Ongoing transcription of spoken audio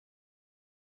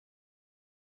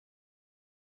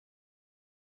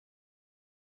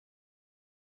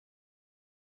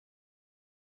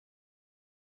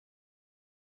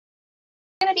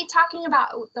going to be talking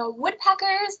about the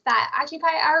woodpeckers that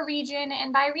occupy our region,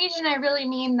 and by region I really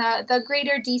mean the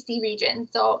greater DC region,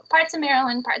 so parts of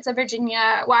Maryland, parts of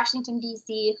Virginia, Washington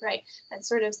DC, right, that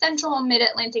sort of central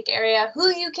mid-Atlantic area, who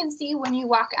you can see when you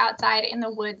walk outside in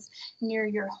the woods near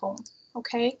your home,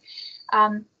 okay?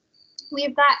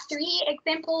 We've got 3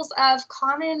 examples of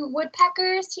common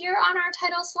woodpeckers here on our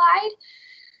title slide.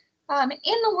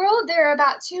 In the world, there are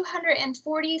about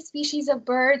 240 species of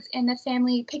birds in the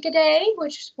family Piccidae,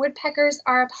 which woodpeckers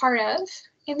are a part of.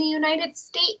 In the United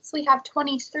States, we have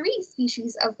 23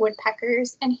 species of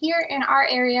woodpeckers, and here in our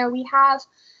area, we have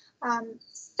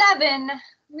 7.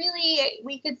 Really,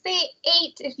 we could say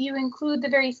 8 if you include the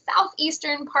very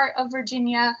southeastern part of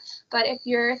Virginia. But if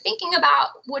you're thinking about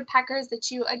woodpeckers that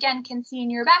you, again, can see in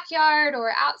your backyard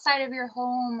or outside of your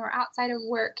home or outside of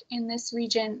work in this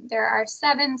region, there are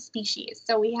 7 species.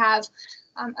 So we have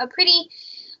a pretty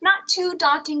not too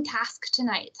daunting task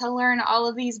tonight to learn all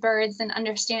of these birds and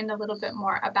understand a little bit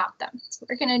more about them. So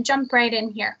we're going to jump right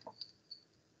in here.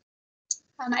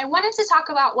 I wanted to talk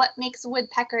about what makes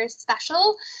woodpeckers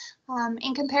special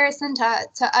in comparison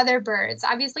to other birds.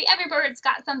 Obviously, every bird's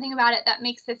got something about it that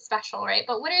makes it special, right?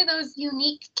 But what are those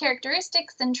unique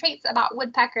characteristics and traits about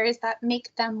woodpeckers that make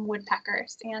them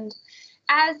woodpeckers? And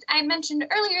as I mentioned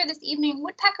earlier this evening,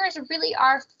 woodpeckers really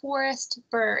are forest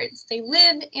birds. They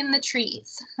live in the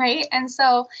trees, right? And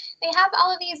so they have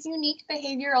all of these unique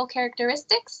behavioral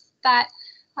characteristics that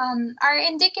are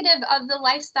indicative of the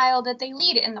lifestyle that they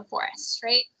lead in the forest,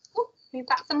 right? Ooh, we've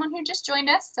got someone who just joined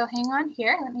us, so hang on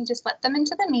here. Let me just let them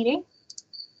into the meeting.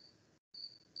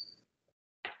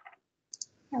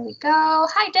 There we go.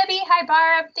 Hi, Debbie. Hi,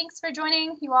 Barb. Thanks for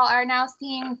joining. You all are now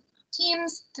seeing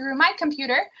Teams through my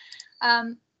computer.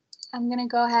 I'm going to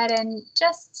go ahead and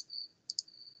just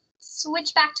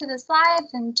switch back to the slides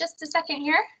in just a second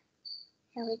here.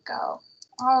 Here we go.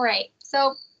 All right.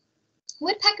 So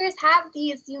woodpeckers have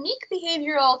these unique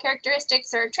behavioral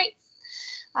characteristics or traits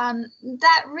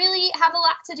that really have a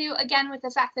lot to do, again, with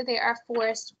the fact that they are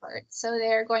forest birds. So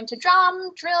they're going to drum,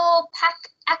 drill, peck,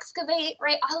 excavate,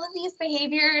 right? All of these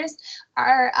behaviors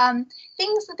are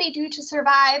things that they do to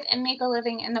survive and make a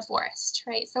living in the forest,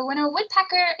 right? So when a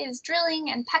woodpecker is drilling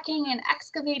and pecking and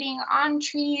excavating on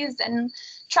trees and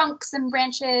trunks and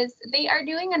branches, they are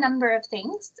doing a number of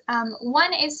things.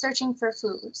 One is searching for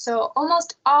food. So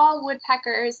almost all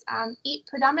woodpeckers eat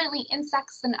predominantly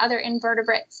insects and other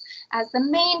invertebrates as the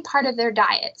main part of their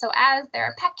diet. So as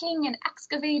they're pecking and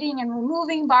excavating and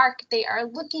removing bark, they are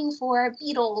looking for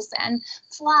beetles and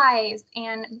flies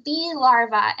and bee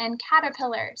larvae and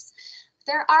caterpillars.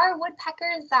 There are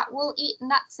woodpeckers that will eat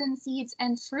nuts and seeds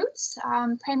and fruits,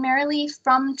 primarily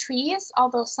from trees,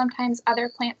 although sometimes other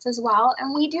plants as well.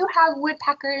 And we do have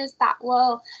woodpeckers that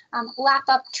will lap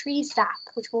up tree sap,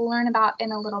 which we'll learn about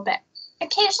in a little bit.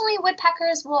 Occasionally,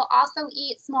 woodpeckers will also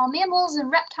eat small mammals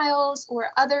and reptiles or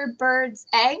other birds'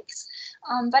 eggs,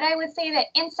 but I would say that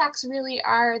insects really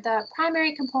are the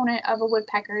primary component of a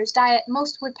woodpecker's diet.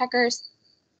 Most woodpeckers,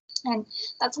 and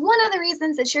that's one of the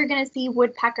reasons that you're going to see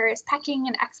woodpeckers pecking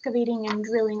and excavating and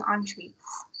drilling on trees.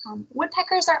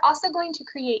 Woodpeckers are also going to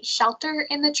create shelter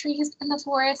in the trees in the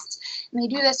forest, and they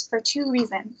do this for 2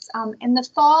 reasons. In the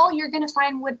fall, you're going to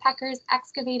find woodpeckers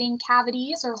excavating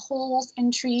cavities or holes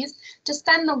in trees to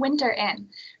spend the winter in,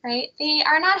 right? They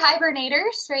are not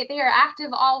hibernators, right? They are active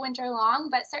all winter long,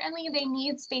 but certainly they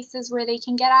need spaces where they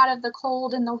can get out of the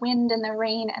cold and the wind and the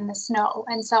rain and the snow.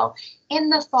 And so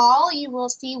in the fall, you will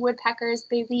see woodpeckers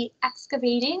busy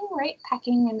excavating, right,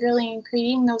 pecking and drilling and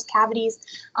creating those cavities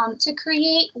to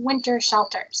create winter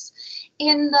shelters.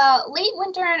 In the late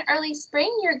winter and early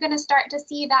spring, you're going to start to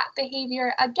see that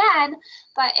behavior again,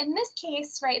 but in this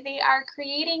case, right, they are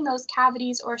creating those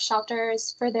cavities or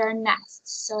shelters for their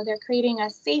nests. So they're creating a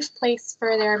safe place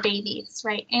for their babies,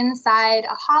 right, inside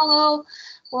a hollow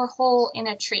or hole in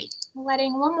a tree.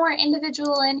 Letting one more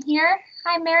individual in here.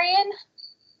 Hi, Marion.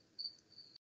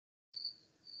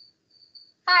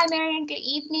 Hi, Marion, good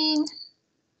evening.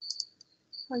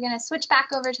 We're going to switch back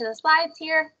over to the slides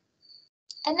here.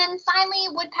 And then finally,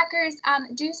 woodpeckers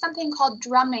do something called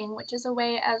drumming, which is a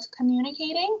way of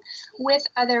communicating with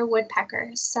other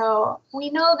woodpeckers. So we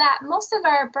know that most of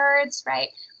our birds, right,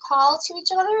 call to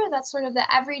each other. That's sort of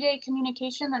the everyday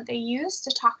communication that they use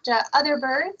to talk to other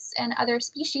birds and other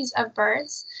species of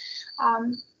birds.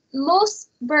 Most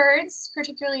birds,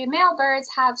 particularly male birds,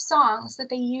 have songs that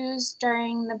they use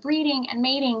during the breeding and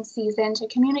mating season to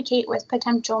communicate with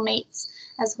potential mates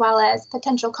as well as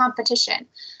potential competition.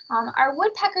 Our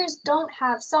woodpeckers don't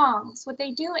have songs. What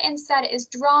they do instead is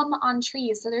drum on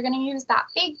trees. So they're going to use that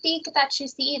big beak that you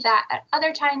see that at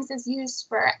other times is used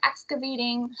for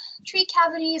excavating tree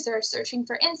cavities or searching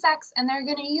for insects. And they're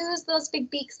going to use those big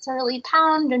beaks to really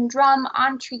pound and drum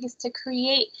on trees to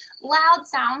create loud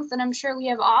sounds that I'm sure we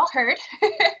have all heard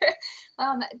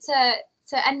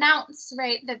to announce,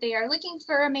 right, that they are looking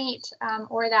for a mate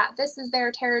or that this is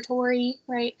their territory,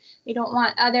 right? They don't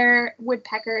want other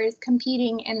woodpeckers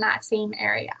competing in that same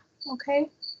area, okay?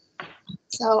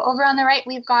 So over on the right,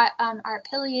 we've got our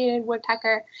pileated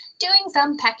woodpecker doing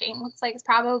some pecking. Looks like it's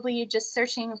probably just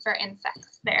searching for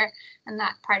insects there in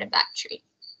that part of that tree.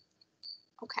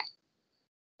 Okay.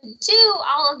 Do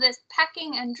all of this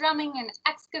pecking and drumming and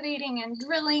excavating and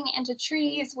drilling into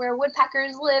trees where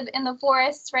woodpeckers live in the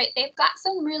forests, right? They've got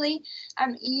some really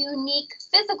unique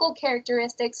physical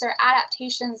characteristics or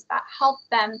adaptations that help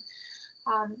them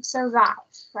survive,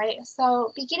 right?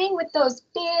 So beginning with those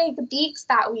big beaks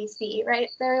that we see, right?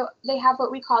 They have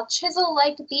what we call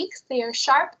chisel-like beaks. They are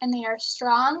sharp and they are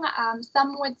strong.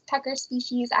 Some woodpecker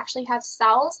species actually have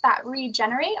cells that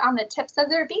regenerate on the tips of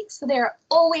their beaks, so they're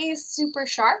always super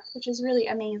sharp, which is really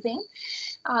amazing.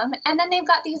 And then they've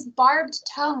got these barbed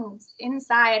tongues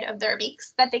inside of their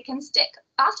beaks that they can stick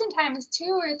oftentimes 2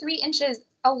 or 3 inches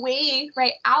away,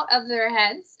 right, out of their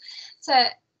heads to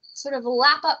sort of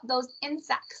lap up those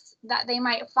insects that they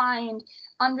might find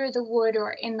under the wood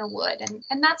or in the wood.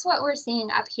 And that's what we're seeing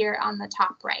up here on the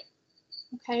top right.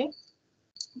 Okay.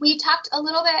 We talked a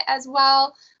little bit as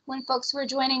well when folks were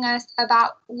joining us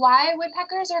about why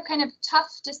woodpeckers are kind of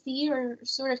tough to see or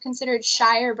sort of considered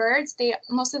shyer birds.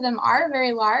 Most of them are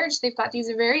very large. They've got these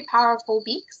very powerful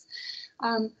beaks.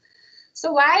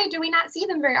 So why do we not see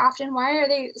them very often? Why are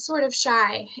they sort of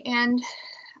shy? And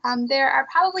there are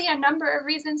probably a number of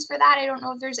reasons for that. I don't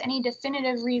know if there's any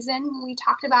definitive reason. We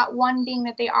talked about one being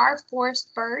that they are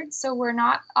forest birds, so we're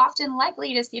not often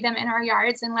likely to see them in our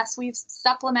yards unless we've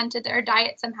supplemented their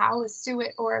diet somehow with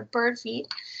suet or bird feed.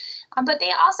 But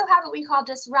they also have what we call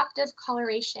disruptive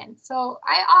coloration. So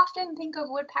I often think of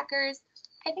woodpeckers,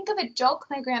 I think of a joke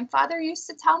my grandfather used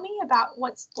to tell me about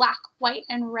what's black, white,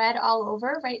 and red all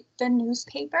over, right? The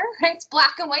newspaper, right? It's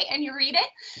black and white and you read it.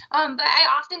 But I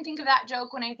often think of that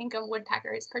joke when I think of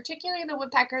woodpeckers, particularly the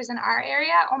woodpeckers in our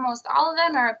area. Almost all of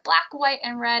them are black, white,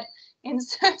 and red in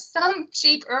some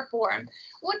shape or form.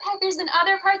 Woodpeckers in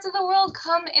other parts of the world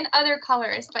come in other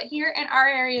colors, but here in our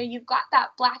area, you've got that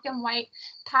black and white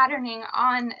patterning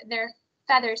on their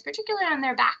feathers, particularly on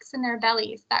their backs and their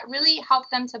bellies, that really help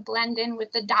them to blend in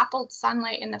with the dappled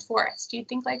sunlight in the forest. You'd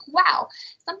think like, wow,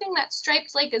 something that's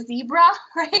striped like a zebra,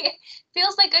 right?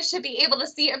 Feels like I should be able to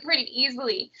see it pretty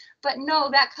easily. But no,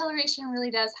 that coloration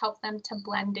really does help them to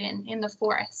blend in the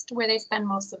forest where they spend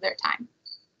most of their time.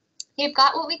 They've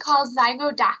got what we call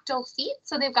zygodactyl feet.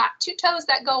 So they've got 2 toes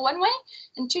that go one way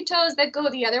and 2 toes that go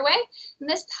the other way. And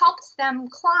this helps them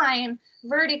climb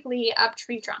vertically up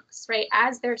tree trunks, right?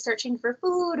 As they're searching for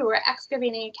food or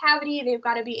excavating a cavity, they've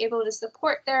got to be able to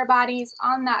support their bodies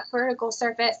on that vertical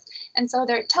surface. And so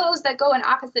their toes that go in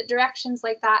opposite directions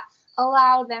like that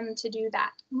allow them to do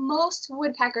that. Most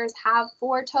woodpeckers have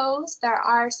 4 toes. There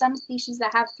are some species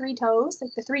that have 3 toes,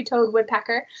 like the 3-toed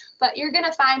woodpecker, but you're going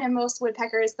to find in most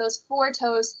woodpeckers those 4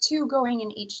 toes, 2 going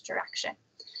in each direction.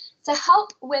 To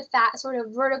help with that sort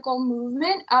of vertical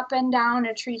movement up and down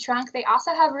a tree trunk, they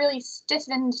also have really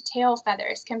stiffened tail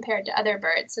feathers compared to other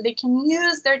birds. So they can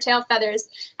use their tail feathers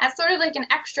as sort of like an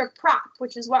extra prop,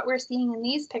 which is what we're seeing in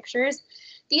these pictures.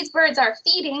 These birds are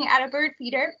feeding at a bird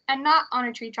feeder and not on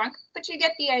a tree trunk, but you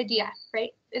get the idea, right?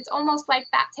 It's almost like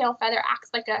that tail feather acts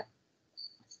like a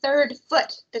 3rd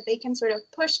foot that they can sort of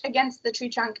push against the tree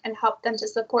trunk and help them to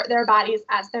support their bodies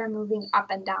as they're moving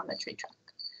up and down the tree trunk.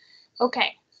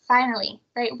 Okay, finally,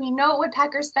 right? We know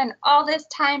woodpeckers spend all this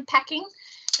time pecking,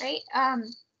 right?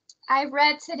 I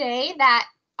read today that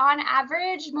on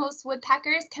average, most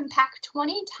woodpeckers can peck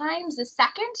 20 times a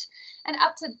second and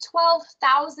up to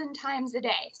 12,000 times a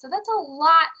day. So that's a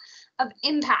lot of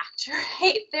impact,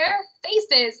 right? Their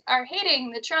faces are hitting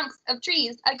the trunks of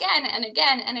trees again and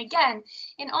again and again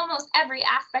in almost every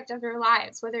aspect of their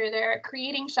lives, whether they're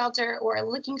creating shelter or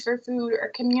looking for food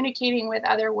or communicating with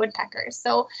other woodpeckers.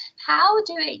 So how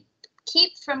do they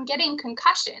keep from getting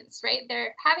concussions, right?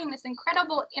 They're having this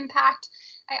incredible impact.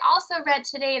 I also read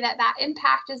today that that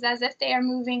impact is as if they are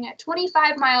moving at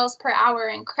 25 miles per hour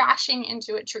and crashing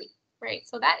into a tree, right?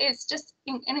 So that is just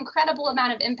an incredible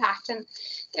amount of impact. And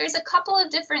there's a couple of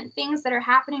different things that are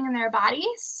happening in their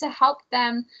bodies to help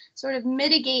them sort of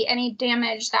mitigate any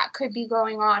damage that could be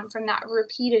going on from that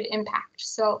repeated impact.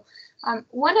 So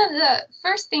One of the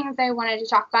first things I wanted to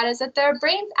talk about is that their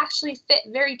brains actually fit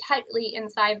very tightly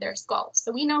inside their skulls.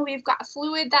 So we know we've got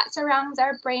fluid that surrounds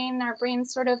our brain. Our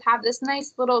brains sort of have this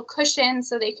nice little cushion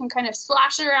so they can kind of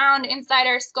slosh around inside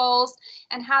our skulls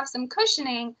and have some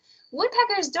cushioning.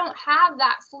 Woodpeckers don't have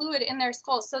that fluid in their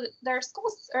skulls, so their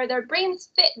skulls or their brains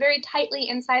fit very tightly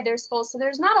inside their skulls, so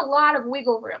there's not a lot of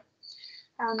wiggle room.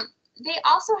 They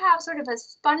also have sort of a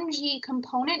spongy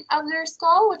component of their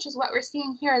skull, which is what we're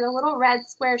seeing here. The little red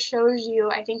square shows you,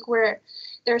 I think, where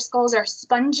their skulls are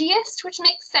spongiest, which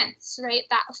makes sense, right?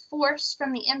 That force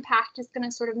from the impact is going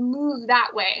to sort of move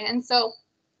that way. And so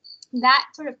that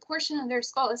sort of portion of their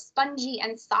skull is spongy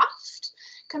and soft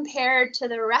compared to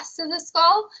the rest of the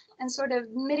skull and sort of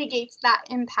mitigates that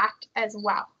impact as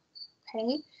well,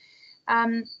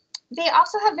 okay? They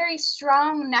also have very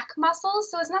strong neck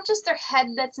muscles, so it's not just their head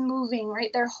that's moving,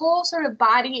 right? Their whole sort of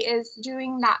body is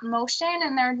doing that motion,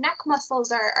 and their neck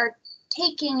muscles are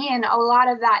taking in a lot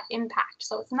of that impact,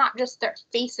 so it's not just their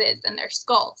faces and their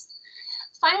skulls.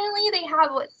 Finally, they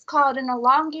have what's called an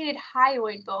elongated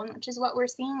hyoid bone, which is what we're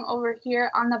seeing over here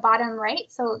on the bottom right.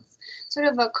 So it's sort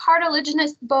of a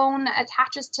cartilaginous bone that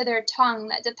attaches to their tongue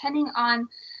that, depending on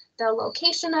the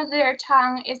location of their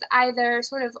tongue, is either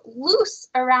sort of loose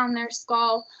around their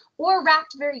skull or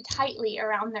wrapped very tightly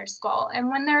around their skull. And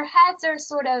when their heads are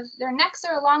their necks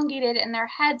are elongated and their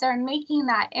heads are making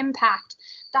that impact,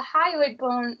 the hyoid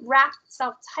bone wraps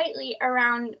itself tightly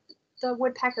around the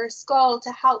woodpecker's skull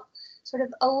to help sort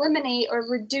of eliminate or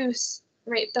reduce,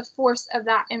 right, the force of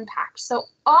that impact. So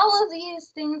all of these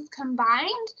things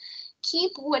combined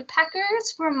keep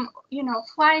woodpeckers from,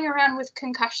 flying around with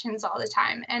concussions all the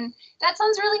time. And that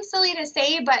sounds really silly to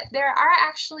say, but there are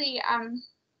actually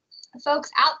folks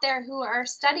out there who are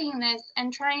studying this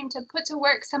and trying to put to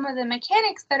work some of the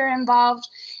mechanics that are involved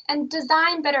and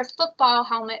design better football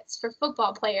helmets for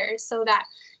football players so that,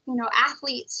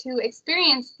 athletes who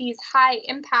experience these high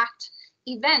impact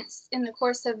events in the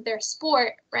course of their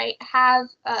sport, right, have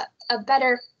a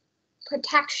better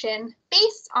protection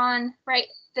based on, right,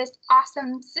 this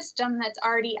awesome system that's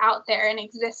already out there and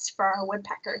exists for our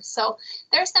woodpeckers. So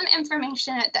there's some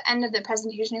information at the end of the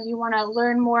presentation if you want to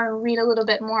learn more and read a little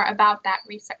bit more about that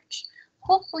research.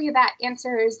 Hopefully that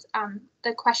answers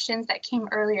the questions that came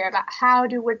earlier about how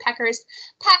do woodpeckers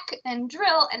peck and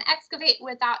drill and excavate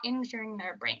without injuring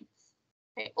their brains.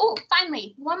 Okay. Oh,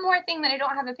 finally, one more thing that I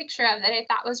don't have a picture of that I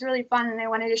thought was really fun and I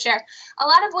wanted to share. A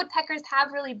lot of woodpeckers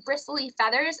have really bristly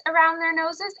feathers around their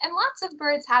noses, and lots of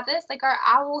birds have this. Like our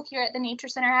owl here at the Nature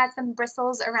Center has some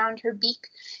bristles around her beak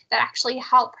that actually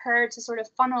help her to sort of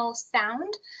funnel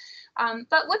sound.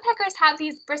 But woodpeckers have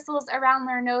these bristles around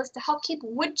their nose to help keep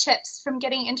wood chips from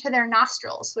getting into their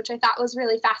nostrils, which I thought was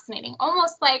really fascinating.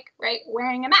 Almost like, right,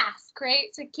 wearing a mask,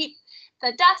 right, to keep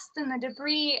the dust and the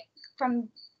debris from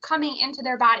coming into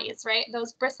their bodies, right?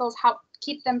 Those bristles help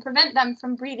prevent them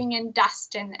from breathing in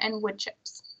dust and wood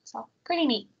chips. So pretty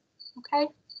neat, okay?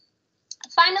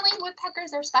 Finally,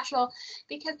 woodpeckers are special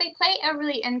because they play a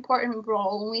really important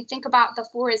role when we think about the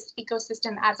forest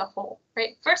ecosystem as a whole,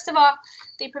 right? First of all,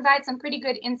 they provide some pretty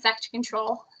good insect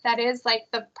control. That is like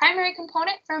the primary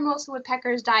component for most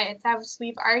woodpeckers' diets, as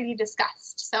we've already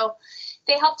discussed. So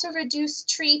they help to reduce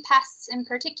tree pests in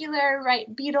particular,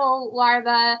 right? Beetle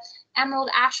larvae,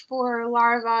 emerald ash borer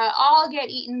larvae, all get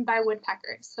eaten by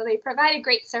woodpeckers. So they provide a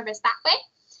great service that way.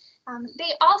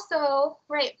 They also,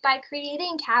 right, by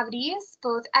creating cavities,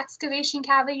 both excavation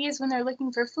cavities when they're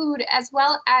looking for food, as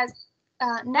well as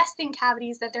nesting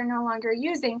cavities that they're no longer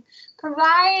using,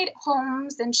 provide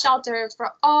homes and shelter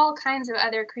for all kinds of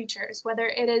other creatures, whether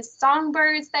it is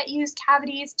songbirds that use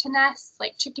cavities to nest,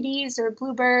 like chickadees or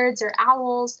bluebirds or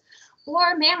owls,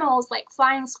 or mammals like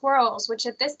flying squirrels, which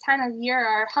at this time of year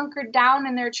are hunkered down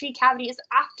in their tree cavities,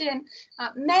 often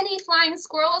many flying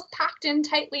squirrels packed in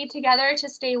tightly together to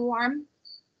stay warm.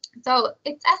 So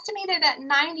it's estimated that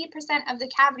 90% of the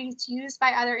cavities used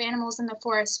by other animals in the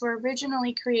forest were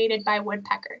originally created by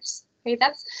woodpeckers. Okay,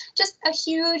 that's just a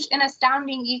huge and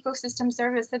astounding ecosystem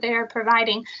service that they are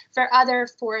providing for other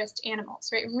forest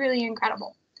animals, right? Really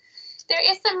incredible.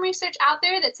 There is some research out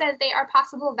there that says they are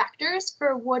possible vectors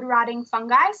for wood rotting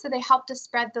fungi, so they help to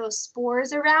spread those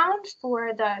spores around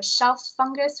for the shelf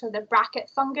fungus or the bracket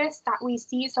fungus that we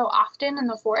see so often in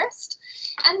the forest.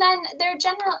 And then they're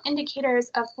general indicators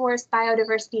of forest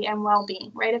biodiversity and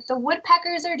well-being, right? If the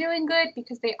woodpeckers are doing good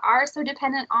because they are so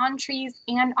dependent on trees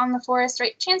and on the forest,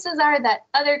 right, chances are that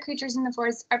other creatures in the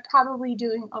forest are probably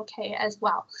doing okay as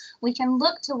well. We can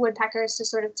look to woodpeckers to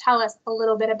sort of tell us a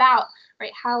little bit about,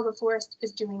 right, how the forest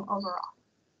is doing overall.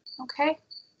 Okay.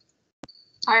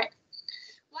 All right.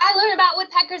 Why learn about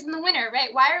woodpeckers in the winter,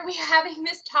 right? Why are we having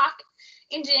this talk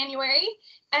in January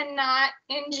and not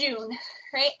in June,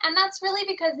 right? And that's really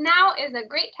because now is a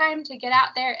great time to get out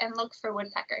there and look for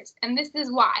woodpeckers. And this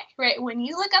is why, right? When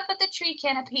you look up at the tree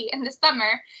canopy in the summer,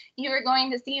 you are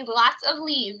going to see lots of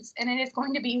leaves, and it is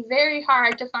going to be very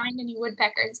hard to find any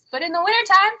woodpeckers. But in the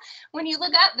wintertime, when you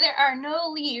look up, there are no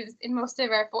leaves in most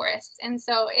of our forests. And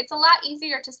so it's a lot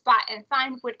easier to spot and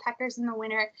find woodpeckers in the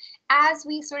winter as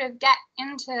we sort of get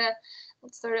into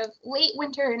sort of late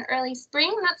winter and early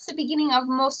spring. That's the beginning of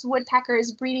most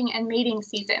woodpeckers' breeding and mating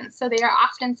season. So they are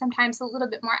often sometimes a little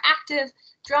bit more active,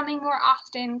 drumming more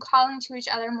often, calling to each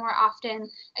other more often,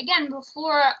 again,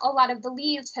 before a lot of the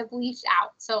leaves have leafed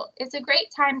out. So it's a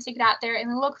great time to get out there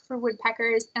and look for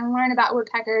woodpeckers and learn about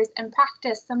woodpeckers and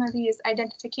practice some of these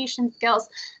identification skills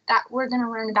that we're going to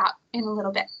learn about in a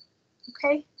little bit.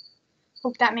 Okay,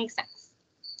 hope that makes sense.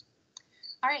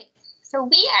 All right, so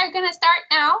we are going to start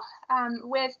now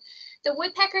with the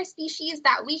woodpecker species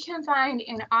that we can find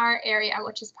in our area,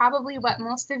 which is probably what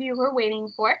most of you were waiting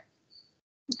for.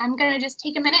 I'm going to just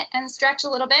take a minute and stretch a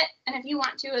little bit, and if you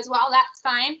want to as well, that's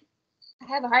fine.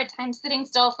 I have a hard time sitting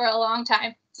still for a long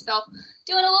time, so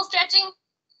doing a little stretching.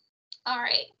 All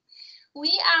right. We're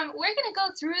going to go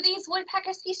through these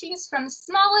woodpecker species from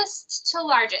smallest to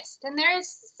largest, and there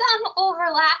is some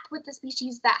overlap with the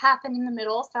species that happen in the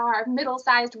middle. So our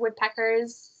middle-sized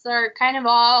woodpeckers are kind of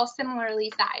all similarly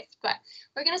sized, but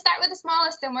we're going to start with the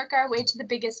smallest and work our way to the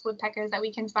biggest woodpeckers that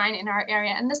we can find in our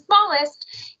area. And the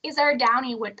smallest is our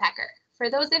downy woodpecker. For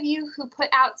those of you who put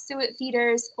out suet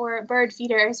feeders or bird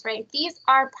feeders, right, these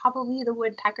are probably the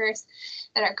woodpeckers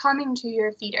that are coming to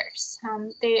your feeders.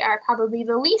 They are probably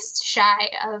the least shy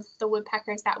of the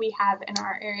woodpeckers that we have in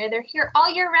our area. They're here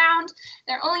all year round.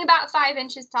 They're only about 5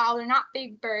 inches tall. They're not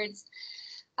big birds.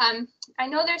 I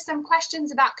know there's some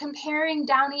questions about comparing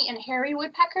downy and hairy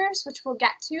woodpeckers, which we'll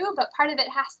get to, but part of it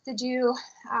has to do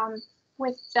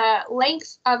with the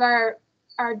length of our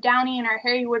downy and our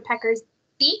hairy woodpeckers'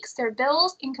 beaks, their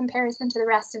bills, in comparison to the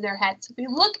rest of their heads. If we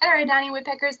look at our downy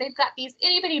woodpeckers, they've got these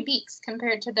itty bitty beaks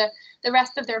compared to the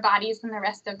rest of their bodies and the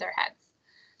rest of their heads.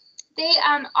 They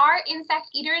are insect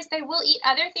eaters. They will eat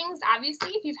other things,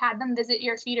 obviously. If you've had them visit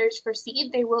your feeders for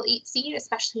seed, they will eat seed,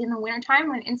 especially in the wintertime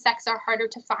when insects are harder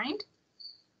to find.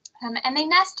 And they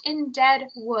nest in dead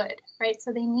wood, right?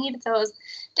 So they need those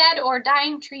dead or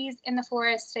dying trees in the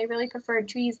forest. They really prefer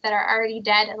trees that are already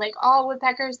dead. Like all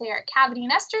woodpeckers, they are cavity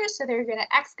nesters, so they're going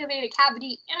to excavate a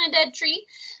cavity in a dead tree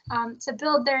to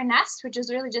build their nest, which is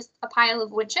really just a pile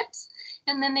of wood chips.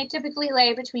 And then they typically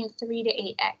lay between 3 to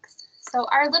 8 eggs. So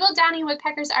our little downy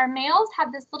woodpeckers, our males,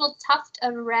 have this little tuft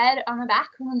of red on the back.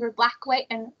 Remember, black, white,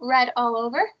 and red all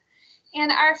over. And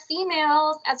our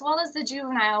females, as well as the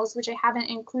juveniles, which I haven't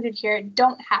included here,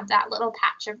 don't have that little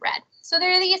patch of red. So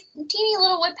they're these teeny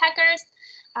little woodpeckers.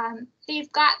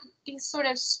 They've got these sort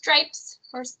of stripes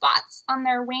or spots on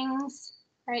their wings,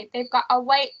 right? They've got a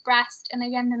white breast, and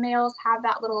again, the males have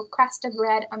that little crest of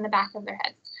red on the back of their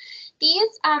heads. These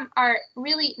are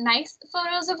really nice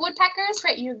photos of woodpeckers,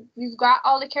 right? You've got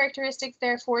all the characteristics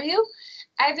there for you.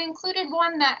 I've included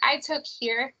one that I took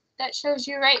here that shows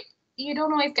you, right? You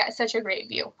don't always get such a great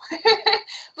view,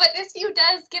 but this view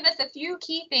does give us a few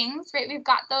key things, right? We've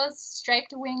got those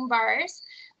striped wing bars.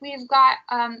 We've got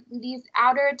these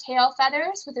outer tail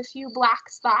feathers with a few black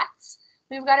spots.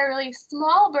 We've got a really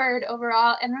small bird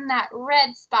overall, and then that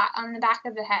red spot on the back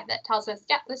of the head that tells us,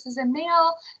 yep, this is a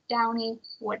male downy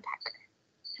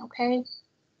woodpecker, okay?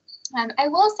 I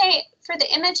will say for the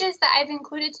images that I've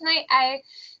included tonight, I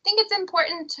think it's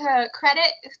important to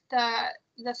credit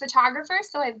the photographer,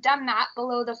 so I've done that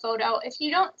below the photo. If you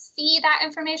don't see that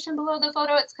information below the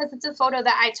photo, it's because it's a photo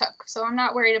that I took, so I'm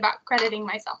not worried about crediting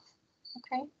myself,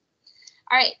 okay?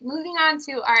 All right, moving on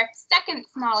to our second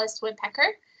smallest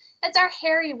woodpecker. That's our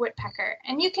hairy woodpecker,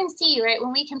 and you can see, right,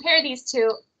 when we compare these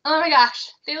two, oh my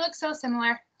gosh, they look so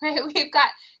similar, right? We've got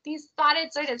these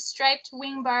spotted sort of striped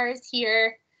wing bars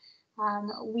here.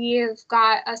 We've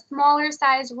got a smaller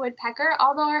sized woodpecker,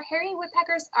 although our hairy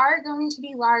woodpeckers are going to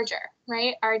be larger,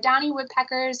 right? Our downy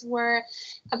woodpeckers were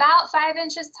about 5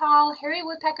 inches tall. Hairy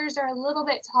woodpeckers are a little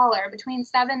bit taller, between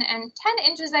 7 and 10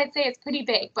 inches. I'd say it's pretty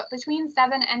big, but between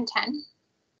 7 and 10.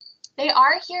 They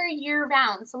are here year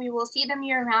round, so we will see them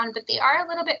year round, but they are a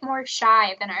little bit more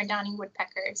shy than our downy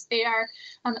woodpeckers. They are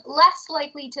less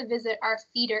likely to visit our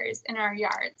feeders in our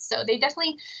yards. So they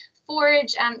definitely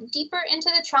forage deeper into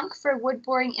the trunk for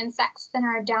wood-boring insects than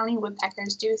our downy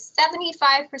woodpeckers do.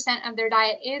 75% of their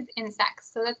diet is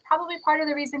insects, so that's probably part of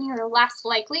the reason you're less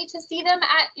likely to see them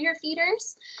at your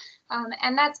feeders,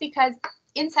 and that's because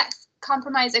insects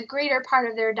comprise a greater part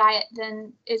of their diet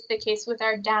than is the case with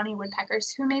our downy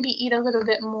woodpeckers, who maybe eat a little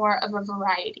bit more of a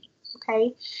variety,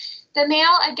 okay? The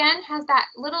male, again, has that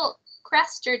little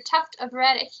crest or tuft of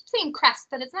red. I keep saying crest,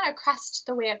 but it's not a crest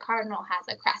the way a cardinal has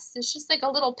a crest. It's just like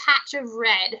a little patch of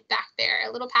red back there,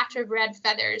 a little patch of red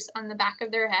feathers on the back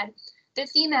of their head. The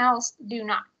females do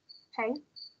not, okay?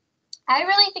 I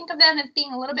really think of them as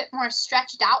being a little bit more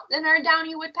stretched out than our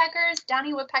downy woodpeckers.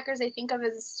 Downy woodpeckers I think of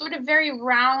as sort of very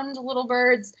round little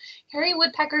birds. Hairy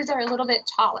woodpeckers are a little bit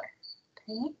taller,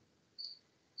 okay?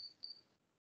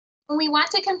 When we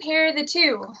want to compare the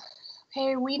two,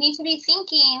 okay, we need to be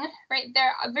thinking, right,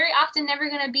 they're very often never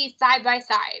going to be side by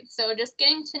side. So just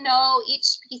getting to know each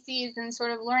species and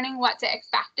sort of learning what to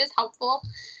expect is helpful.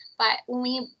 But when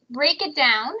we break it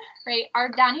down, right, our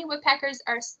downy woodpeckers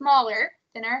are smaller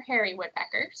than our hairy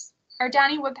woodpeckers. Our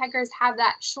downy woodpeckers have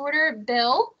that shorter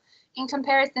bill in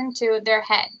comparison to their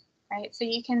head, right? So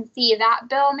you can see that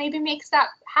bill maybe makes up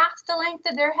half the length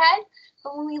of their head.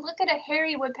 But when we look at a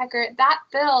hairy woodpecker, that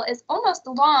bill is almost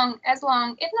as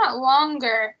long, if not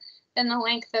longer, than the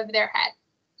length of their head.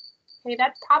 Okay,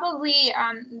 that's probably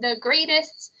the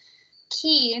greatest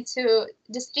key to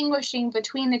distinguishing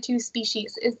between the two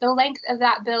species is the length of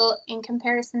that bill in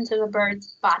comparison to the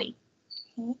bird's body.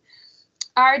 Okay.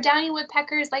 Our downy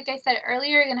woodpeckers, like I said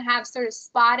earlier, are going to have sort of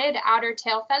spotted outer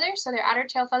tail feathers. So their outer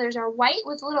tail feathers are white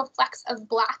with little flecks of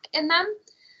black in them.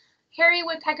 Hairy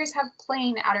woodpeckers have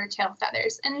plain outer tail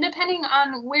feathers, and depending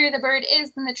on where the bird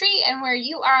is in the tree and where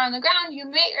you are on the ground, you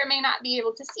may or may not be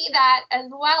able to see that,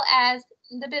 as well as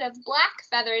the bit of black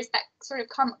feathers that sort of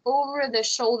come over the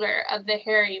shoulder of the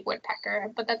hairy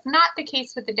woodpecker, but that's not the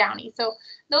case with the downy. So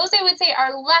those I would say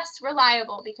are less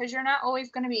reliable because you're not always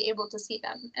going to be able to see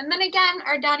them. And then again,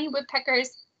 our downy woodpeckers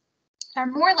are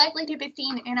more likely to be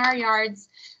seen in our yards.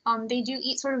 They do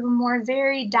eat sort of a more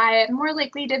varied diet, more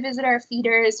likely to visit our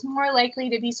feeders, more likely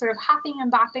to be sort of hopping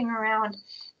and bopping around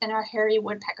than our hairy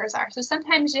woodpeckers are. So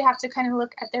sometimes you have to kind of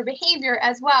look at their behavior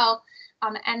as well,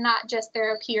 and not just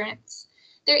their appearance.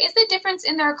 There is a difference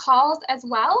in their calls as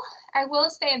well. I will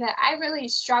say that I really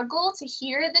struggle to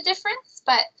hear the difference,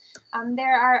 but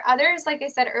there are others, like I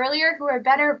said earlier, who are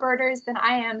better birders than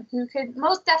I am, who could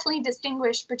most definitely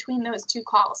distinguish between those two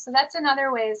calls. So that's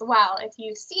another way as well. If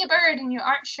you see a bird and you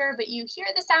aren't sure, but you hear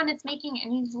the sound it's making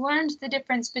and you've learned the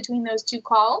difference between those two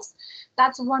calls,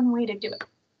 that's one way to do it.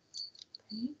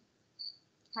 Okay.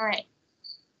 All right.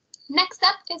 Next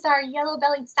up is our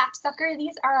yellow-bellied sapsucker.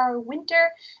 These are our winter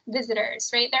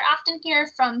visitors, right? They're often here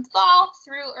from fall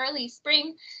through early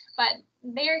spring, but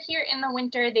they're here in the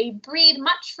winter. They breed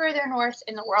much further north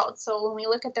in the world. So when we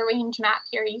look at the range map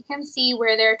here, you can see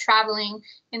where they're traveling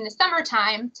in the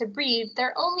summertime to breed.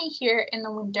 They're only here in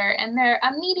the winter, and they're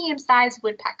a medium-sized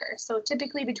woodpecker, so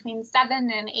typically between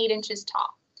 7 and 8 inches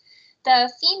tall.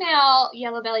 The female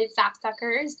yellow-bellied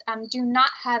sapsuckers do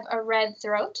not have a red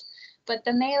throat, but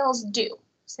the males do.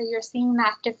 So you're seeing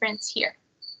that difference here.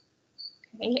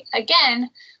 Okay. Again,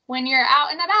 when you're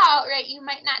out and about, right, you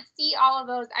might not see all of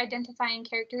those identifying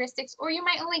characteristics, or you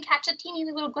might only catch a teeny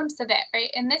little glimpse of it,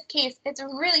 right? In this case, it's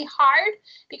really hard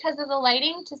because of the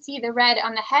lighting to see the red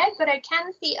on the head, but I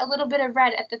can see a little bit of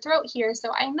red at the throat here.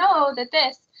 So I know that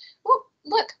this, oh,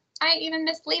 look, I even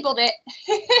mislabeled it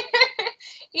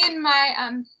in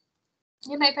my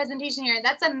presentation here.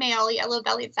 That's a male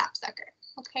yellow-bellied sapsucker.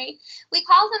 Okay, we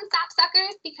call them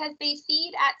sapsuckers because they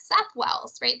feed at sap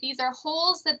wells, right? These are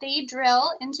holes that they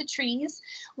drill into trees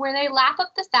where they lap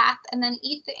up the sap and then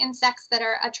eat the insects that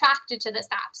are attracted to the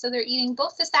sap. So they're eating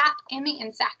both the sap and the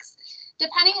insects.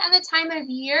 Depending on the time of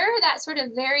year, that sort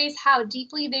of varies how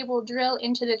deeply they will drill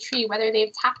into the tree, whether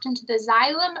they've tapped into the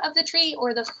xylem of the tree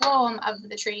or the phloem of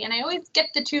the tree. And I always get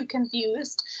the two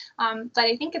confused, but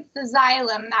I think it's the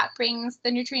xylem that brings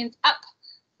the nutrients up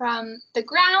from the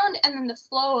ground, and then the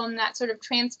phloem that sort of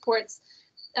transports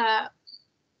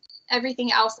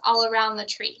everything else all around the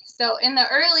tree. So in the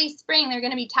early spring, they're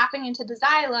going to be tapping into the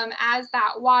xylem as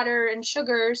that water and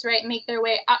sugars, right, make their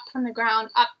way up from the ground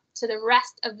up to the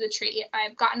rest of the tree, if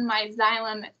I've gotten my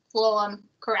xylem phloem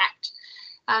correct.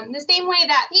 The same way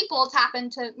that people tap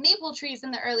into maple trees in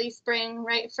the early spring,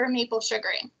 right, for maple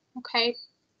sugaring, okay?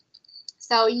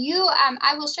 So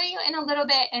I will show you in a little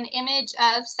bit an image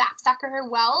of sapsucker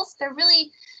wells. They're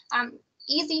really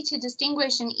easy to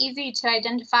distinguish and easy to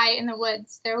identify in the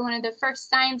woods. They're one of the first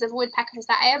signs of woodpeckers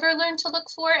that I ever learned to look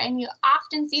for, and you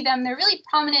often see them. They're really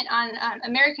prominent on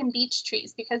American beech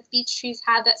trees because beech trees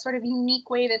have that sort of unique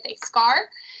way that they scar,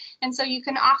 and so you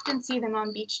can often see them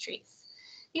on beech trees.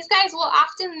 These guys will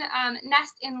often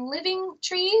nest in living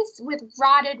trees with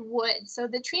rotted wood. So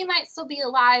the tree might still be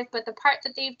alive, but the part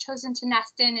that they've chosen to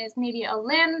nest in is maybe a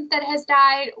limb that has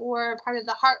died or part of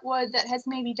the heartwood that has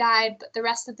maybe died, but the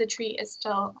rest of the tree is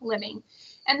still living.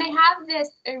 And they have this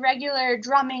irregular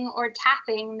drumming or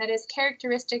tapping that is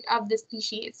characteristic of the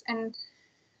species. And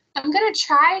I'm going to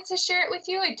try to share it with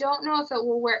you. I don't know if it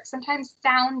will work. Sometimes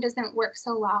sound doesn't work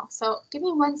so well. So give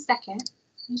me 1 second.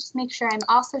 Let me just make sure I'm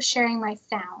also sharing my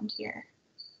sound here.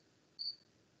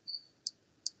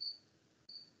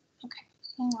 Okay,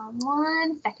 hang on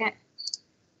 1 second.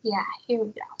 Yeah, here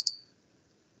we go.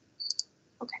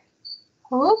 Okay,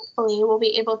 hopefully we'll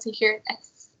be able to hear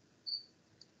this.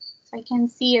 So I can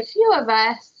see a few of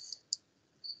us.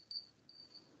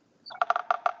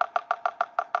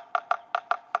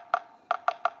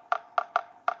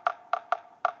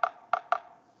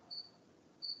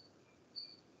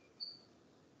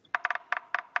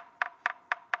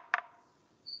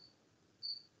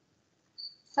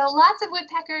 So lots of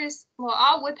woodpeckers, well,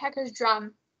 all woodpeckers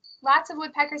drum. Lots of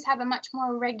woodpeckers have a much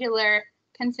more regular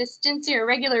consistency or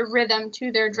regular rhythm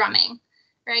to their drumming,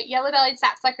 right? Yellow-bellied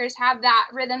sapsuckers have that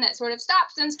rhythm that sort of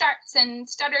stops and starts and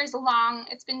stutters along.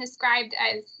 It's been described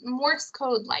as Morse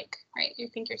code-like, right? You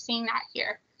think you're seeing that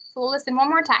here. So we'll listen one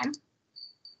more time.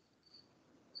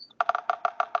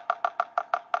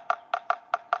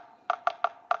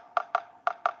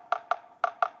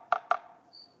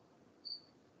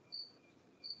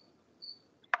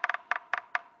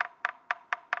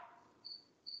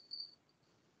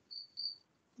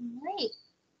 All right.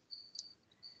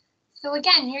 So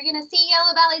again, you're going to see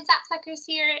yellow-bellied sapsuckers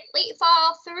here late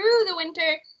fall through the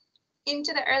winter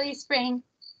into the early spring,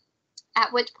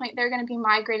 at which point they're going to be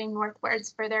migrating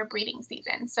northwards for their breeding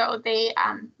season. So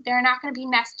they're not going to be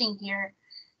nesting here.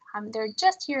 They're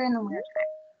just here in the winter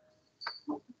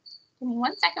time. Oh, give me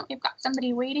 1 second. We've got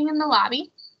somebody waiting in the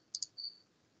lobby.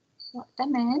 Let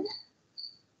them in.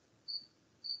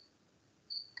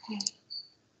 Okay.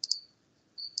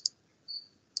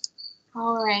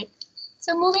 All right.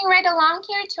 So moving right along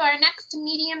here to our next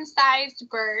medium-sized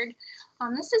bird.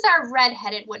 This is our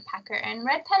red-headed woodpecker, and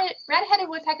red-headed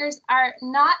woodpeckers are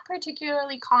not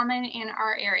particularly common in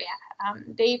our area.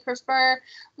 They prefer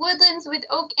woodlands with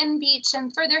oak and beech,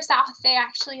 and further south they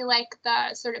actually like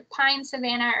the sort of pine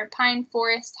savanna or pine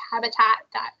forest habitat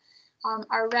that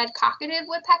our red-cocketed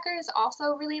woodpeckers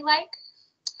also really like.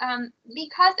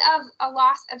 Because of a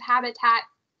loss of habitat,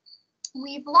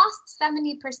 we've lost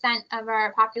 70% of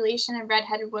our population of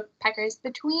red-headed woodpeckers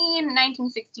between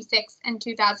 1966 and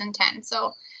 2010.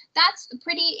 So that's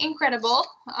pretty incredible.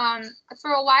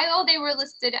 For a while, they were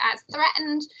listed as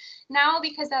threatened. Now,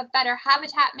 because of better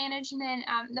habitat management,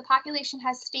 the population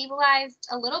has stabilized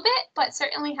a little bit, but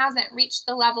certainly hasn't reached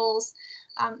the levels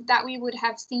that we would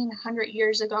have seen 100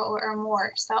 years ago or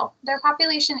more. So their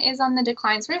population is on the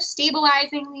decline. Sort of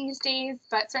stabilizing these days,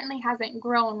 but certainly hasn't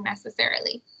grown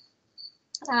necessarily.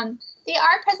 They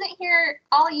are present here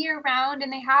all year round,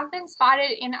 and they have been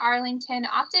spotted in Arlington,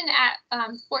 often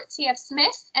at Fort C.F.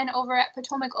 Smith and over at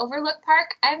Potomac Overlook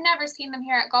Park. I've never seen them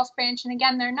here at Gulf Branch, and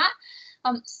again, they're not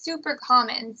super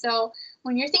common. So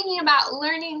when you're thinking about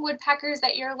learning woodpeckers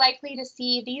that you're likely to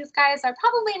see, these guys are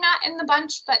probably not in the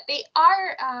bunch, but they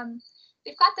are,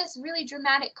 they've got this really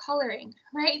dramatic coloring,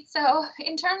 right? So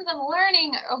in terms of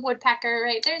learning a woodpecker,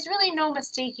 right, there's really no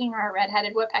mistaking our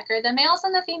red-headed woodpecker. The males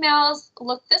and the females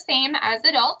look the same as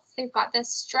adults. They've got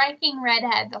this striking red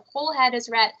head. The whole head is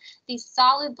red, these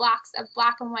solid blocks of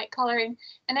black and white coloring.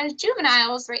 And as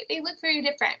juveniles, right, they look very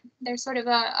different. They're sort of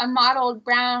a mottled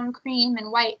brown, cream,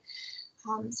 and white.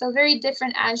 So very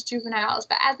different as juveniles,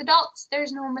 but as adults,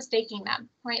 there's no mistaking them,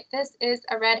 right? This is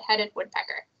a red-headed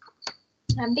woodpecker.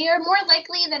 They are more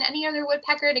likely than any other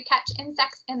woodpecker to catch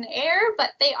insects in the air, but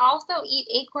they also eat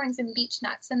acorns and beech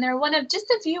nuts. And they're one of just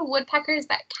a few woodpeckers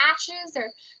that caches or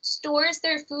stores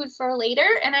their food for later.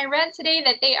 And I read today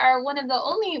that they are one of the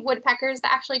only woodpeckers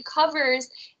that actually covers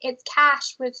its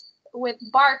cache with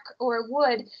bark or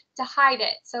wood to hide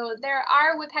it. So there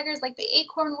are woodpeckers like the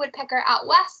acorn woodpecker out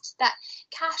west that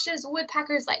caches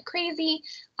woodpeckers like crazy.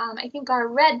 I think our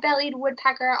red-bellied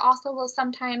woodpecker also will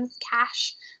sometimes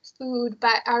cache food,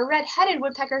 but our red-headed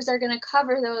woodpeckers are going to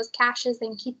cover those caches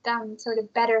and keep them sort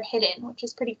of better hidden, which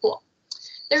is pretty cool.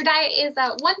 Their diet is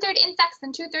 1/3 insects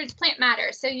and 2/3 plant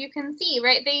matter. So you can see,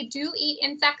 right, they do eat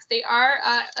insects. They are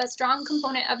a strong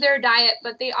component of their diet,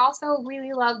 but they also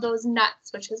really love those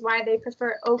nuts, which is why they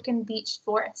prefer oak and beech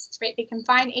forests, right? They can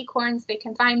find acorns, they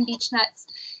can find beech nuts,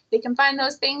 they can find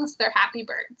those things. They're happy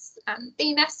birds.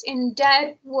 They nest in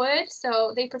dead wood,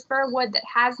 so they prefer wood that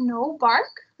has no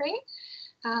bark, right?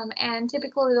 And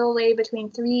typically they'll lay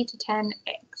between 3 to 10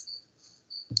 eggs.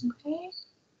 Okay,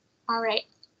 all right.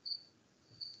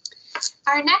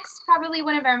 Our next, probably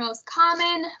one of our most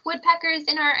common woodpeckers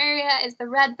in our area is the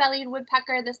red-bellied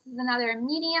woodpecker. This is another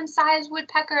medium-sized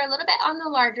woodpecker, a little bit on the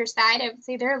larger side. I would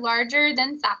say they're larger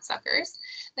than sapsuckers.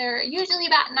 They're usually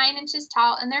about 9 inches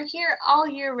tall, and they're here all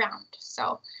year round.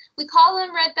 So we call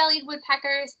them red-bellied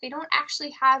woodpeckers. They don't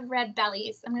actually have red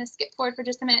bellies. I'm going to skip forward for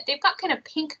just a minute. They've got kind of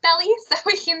pink bellies that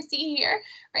we can see here,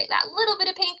 right? That little bit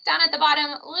of pink down at the bottom,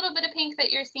 a little bit of pink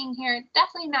that you're seeing here.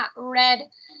 Definitely not red,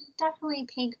 definitely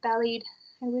pink-bellied.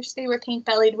 I wish they were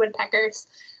pink-bellied woodpeckers,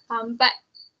 but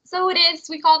so it is.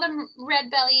 We call them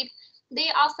red-bellied. They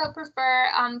also prefer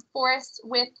forests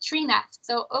with tree nuts.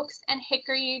 So oaks and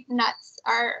hickory nuts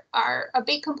are a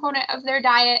big component of their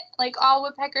diet. Like all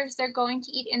woodpeckers, they're going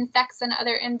to eat insects and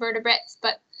other invertebrates,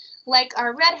 but like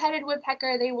our red-headed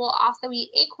woodpecker, they will also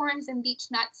eat acorns and beech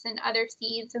nuts and other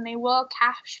seeds, and they will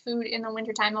cache food in the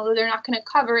wintertime, although they're not going to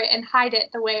cover it and hide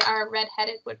it the way our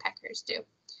red-headed woodpeckers do.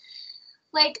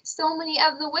 Like so many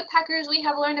of the woodpeckers we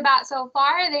have learned about so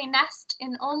far, they nest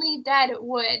in only dead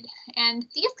wood. And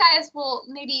these guys will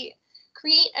maybe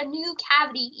create a new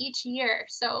cavity each year.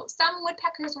 So some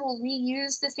woodpeckers will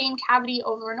reuse the same cavity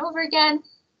over and over again.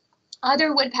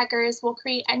 Other woodpeckers will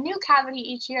create a new cavity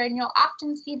each year, and you'll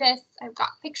often see this. I've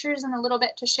got pictures in a little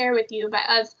bit to share with you, but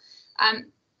of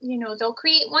you know, they'll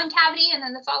create one cavity and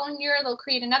then the following year they'll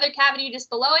create another cavity just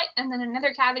below it and then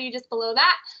another cavity just below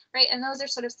that, right? And those are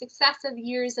sort of successive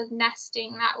years of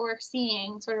nesting that we're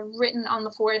seeing sort of written on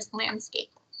the forest landscape,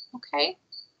 okay?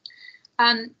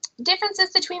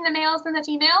 Differences between the males and the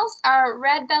females. Our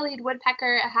red-bellied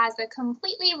woodpecker has a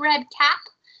completely red cap.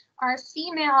 Our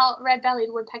female red-bellied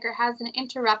woodpecker has an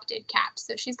interrupted cap.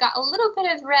 So she's got a little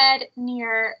bit of red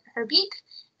near her beak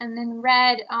and then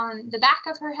red on the back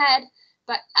of her head.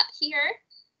 But up here,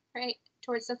 right,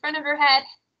 towards the front of her head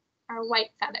are white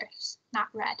feathers, not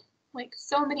red. Like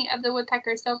so many of the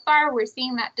woodpeckers so far, we're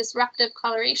seeing that disruptive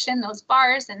coloration, those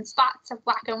bars and spots of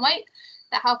black and white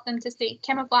that help them to stay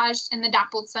camouflaged in the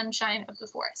dappled sunshine of the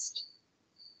forest.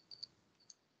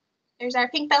 There's our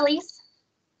pink bellies.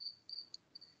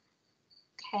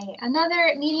 Okay,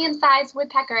 another medium-sized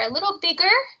woodpecker, a little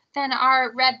bigger than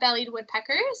our red-bellied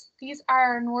woodpeckers. These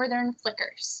are northern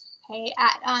flickers. Okay,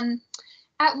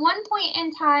 at one point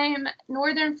in time,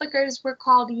 northern flickers were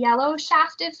called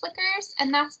yellow-shafted flickers,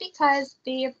 and that's because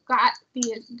they've got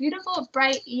these beautiful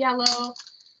bright yellow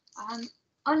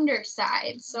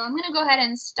undersides. So I'm going to go ahead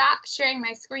and stop sharing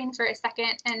my screen for a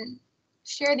second and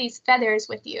share these feathers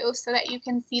with you so that you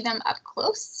can see them up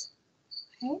close.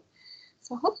 Okay,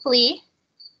 so hopefully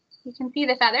you can see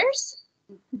the feathers.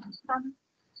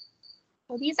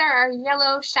 So these are our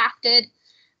yellow-shafted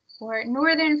or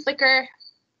northern flicker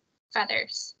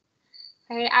feathers.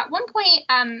 Okay, at one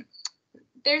point,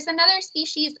 there's another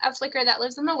species of flicker that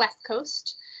lives on the west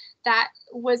coast that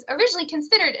was originally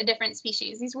considered a different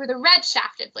species. These were the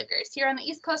red-shafted flickers. Here on the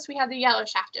east coast, we have the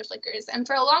yellow-shafted flickers. And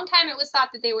for a long time, it was thought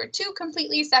that they were two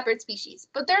completely separate species,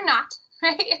 but they're not,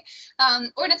 right?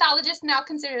 Ornithologists now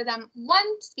consider them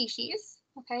one species,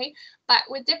 okay, but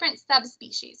with different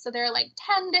subspecies. So there are like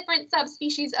 10 different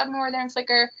subspecies of northern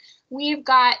flicker. We've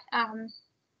got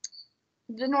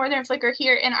the northern flicker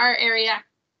here in our area.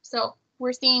 So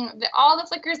we're seeing that all the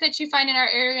flickers that you find in our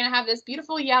area are going to have this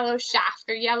beautiful yellow shaft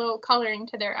or yellow coloring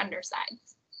to their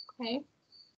undersides. Okay.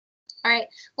 All right.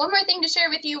 One more thing to share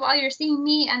with you while you're seeing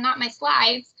me and not my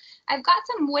slides. I've got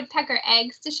some woodpecker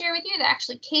eggs to share with you that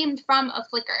actually came from a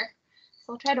flicker.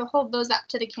 So I'll try to hold those up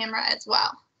to the camera as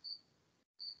well.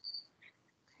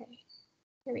 Okay.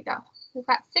 Here we go. We've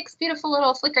got 6 beautiful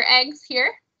little flicker eggs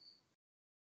here.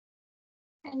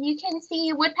 And you can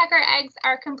see woodpecker eggs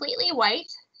are completely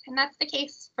white, and that's the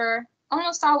case for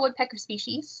almost all woodpecker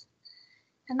species.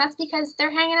 And that's because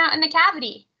they're hanging out in the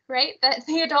cavity, right, that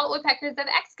the adult woodpeckers have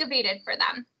excavated for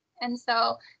them. And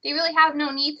so they really have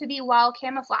no need to be well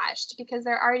camouflaged because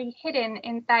they're already hidden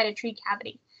inside a tree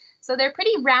cavity. So they're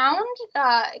pretty round,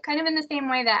 kind of in the same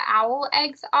way that owl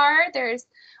eggs are. There's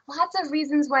lots of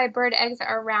reasons why bird eggs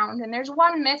are round. And there's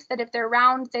one myth that if they're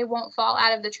round, they won't fall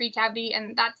out of the tree cavity.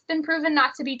 And that's been proven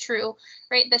not to be true,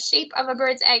 right? The shape of a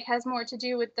bird's egg has more to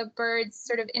do with the bird's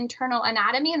sort of internal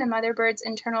anatomy, the mother bird's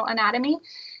internal anatomy.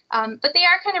 But they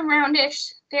are kind of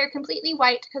roundish. They're completely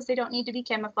white because they don't need to be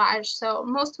camouflaged. So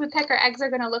most woodpecker eggs are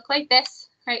going to look like this,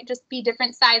 right? Just be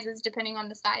different sizes depending on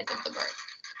the size of the bird.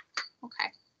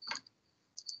 Okay.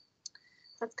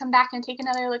 Let's come back and take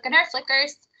another look at our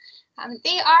flickers.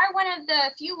 They are one of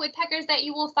the few woodpeckers that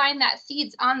you will find that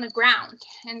feeds on the ground.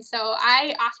 And so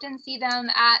I often see them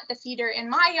at the feeder in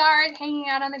my yard, hanging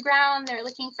out on the ground. They're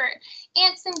looking for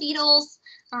ants and beetles.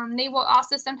 They will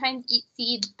also sometimes eat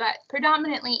seeds, but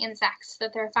predominantly insects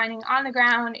that they're finding on the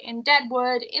ground, in dead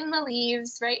wood, in the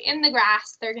leaves, right, in the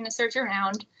grass. They're going to search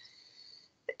around.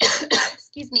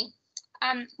 Excuse me.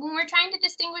 When we're trying to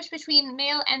distinguish between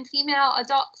male and female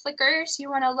adult flickers, you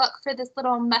want to look for this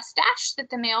little mustache that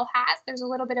the male has. There's a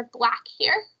little bit of black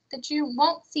here that you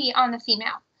won't see on the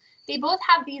female. They both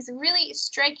have these really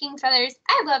striking feathers.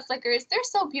 I love flickers. They're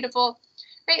so beautiful,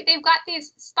 right? They've got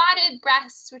these spotted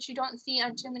breasts, which you don't see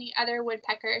on too many other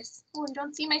woodpeckers. Oh, you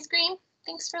don't see my screen?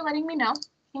 Thanks for letting me know.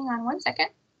 Hang on one second.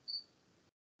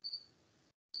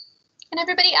 Can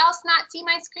everybody else not see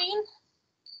my screen?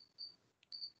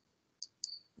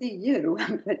 See you.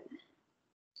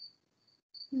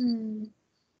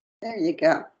 There you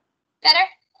go. Better?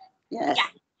 Yes.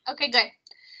 Yeah. Okay, good.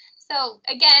 So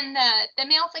again, the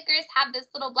male flickers have this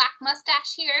little black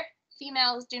mustache here.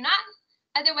 Females do not.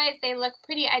 Otherwise, they look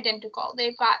pretty identical.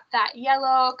 They've got that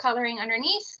yellow coloring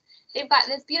underneath. They've got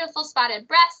this beautiful spotted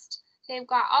breast. They've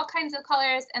got all kinds of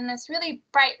colors and this really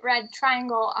bright red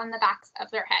triangle on the backs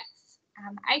of their heads.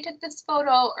 I took this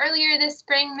photo earlier this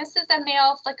spring. This is a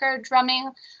male flicker drumming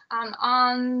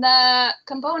on the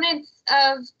components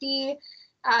of the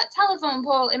telephone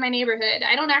pole in my neighborhood.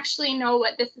 I don't actually know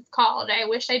what this is called. I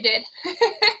wish I did.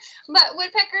 But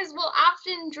woodpeckers will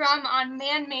often drum on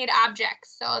man-made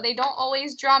objects, so they don't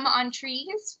always drum on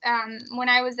trees. When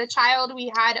I was a child,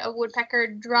 we had a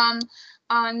woodpecker drum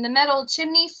on the metal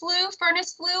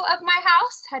furnace flue of my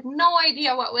house. Had no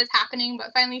idea what was happening,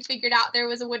 but finally figured out there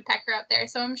was a woodpecker up there.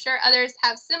 So I'm sure others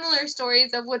have similar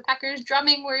stories of woodpeckers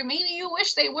drumming where maybe you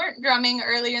wish they weren't drumming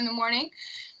early in the morning.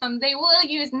 They will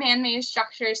use man-made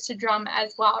structures to drum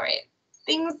as well, right?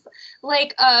 Things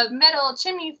like a metal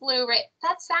chimney flue, right?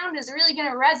 That sound is really going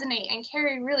to resonate and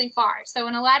carry really far. So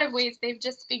in a lot of ways, they've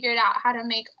just figured out how to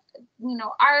make,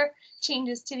 our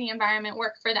changes to the environment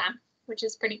work for them, which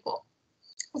is pretty cool.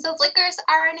 So flickers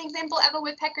are an example of a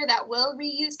woodpecker that will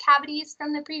reuse cavities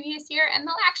from the previous year, and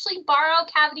they'll actually borrow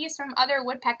cavities from other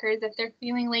woodpeckers if they're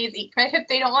feeling lazy, right? If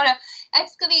they don't want to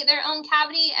excavate their own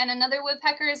cavity and another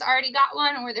woodpecker has already got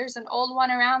one, or there's an old one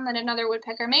around that another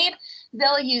woodpecker made,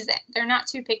 they'll use it. They're not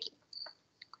too picky.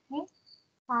 Okay.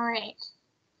 All right.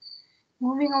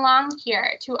 Moving along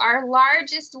here to our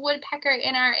largest woodpecker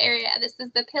in our area. This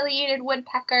is the pileated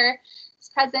woodpecker. It's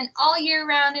present all year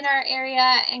round in our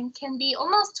area and can be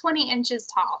almost 20 inches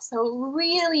tall, so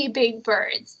really big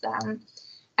birds.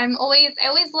 I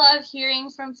always love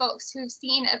hearing from folks who've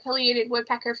seen a pileated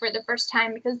woodpecker for the first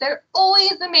time because they're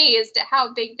always amazed at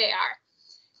how big they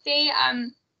are.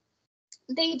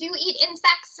 They do eat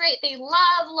insects, right? They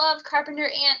love carpenter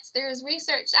ants. There's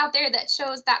research out there that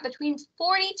shows that between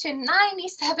 40 to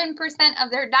 97%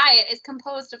 of their diet is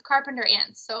composed of carpenter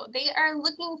ants. So they are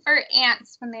looking for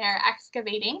ants when they are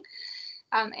excavating.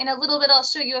 In a little bit, I'll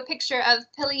show you a picture of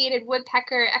pileated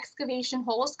woodpecker excavation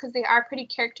holes because they are pretty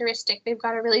characteristic. They've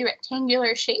got a really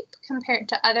rectangular shape compared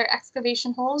to other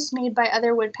excavation holes made by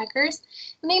other woodpeckers.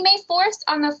 And they may forest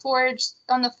on the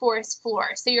forest floor.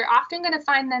 So you're often going to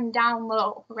find them down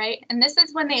low, right? And this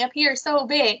is when they appear so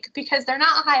big because they're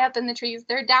not high up in the trees.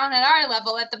 They're down at our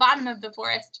level at the bottom of the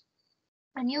forest.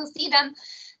 And you'll see them.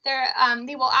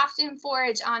 They will often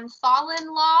forage on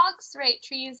fallen logs, right?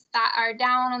 Trees that are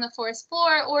down on the forest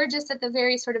floor or just at the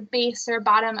very sort of base or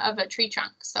bottom of a tree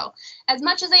trunk. So as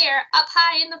much as they are up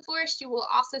high in the forest, you will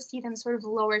also see them sort of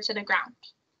lower to the ground.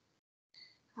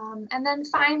 And then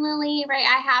finally, right,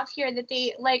 I have here that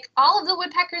they, like all of the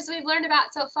woodpeckers we've learned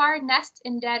about so far, nest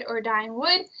in dead or dying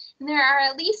wood. And there are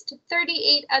at least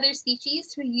 38 other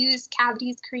species who use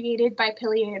cavities created by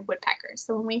pileated woodpeckers.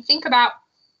 So when we think about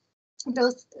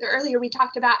those, earlier we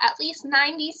talked about at least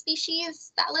 90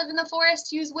 species that live in the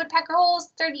forest use woodpecker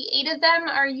holes. 38 of them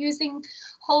are using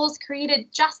holes created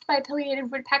just by pileated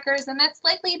woodpeckers, and that's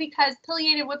likely because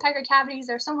pileated woodpecker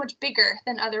cavities are so much bigger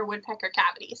than other woodpecker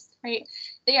cavities, right?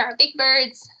 They are big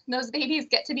birds. Those babies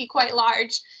get to be quite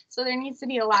large, so there needs to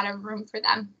be a lot of room for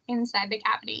them inside the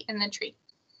cavity in the tree.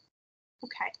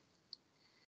 Okay.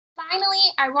 Finally,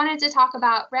 I wanted to talk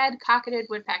about red-cocketed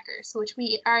woodpeckers, which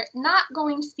we are not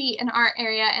going to see in our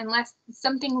area unless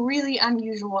something really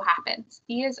unusual happens.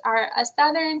 These are a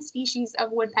southern species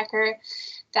of woodpecker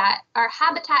that are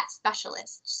habitat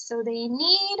specialists. So they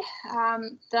need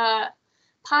the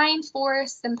pine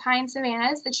forests and pine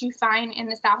savannas that you find in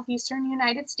the southeastern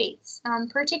United States,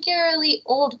 particularly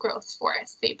old growth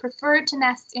forests. They prefer to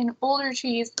nest in older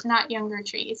trees, not younger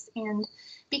trees. And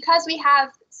because we have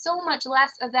so much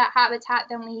less of that habitat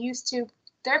than we used to.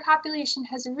 Their population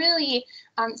has really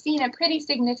seen a pretty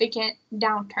significant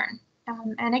downturn.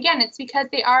 And again, it's because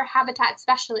they are habitat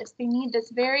specialists. They need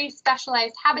this very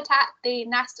specialized habitat. They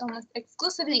nest almost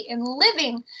exclusively in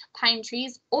living pine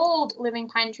trees, old living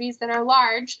pine trees that are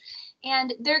large,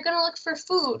 and they're going to look for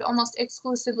food almost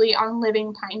exclusively on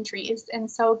living pine trees.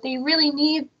 And so they really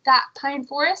need that pine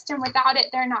forest, and without it,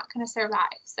 they're not going to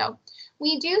survive. So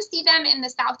we do see them in the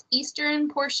southeastern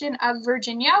portion of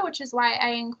Virginia, which is why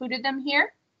I included them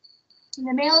here.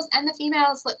 The males and the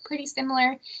females look pretty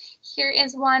similar. Here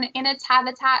is one in its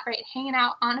habitat, right, hanging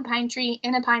out on a pine tree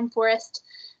in a pine forest,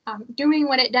 doing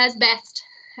what it does best.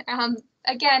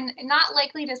 Again, not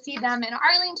likely to see them in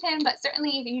Arlington, but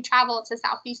certainly if you travel to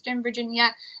southeastern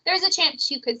Virginia, there's a chance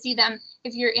you could see them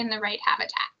if you're in the right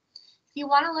habitat. If you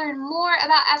want to learn more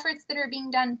about efforts that are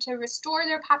being done to restore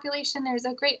their population, there's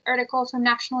a great article from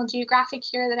National Geographic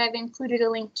here that I've included a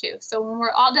link to. So when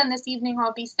we're all done this evening,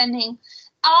 I'll be sending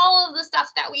all of the stuff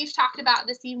that we've talked about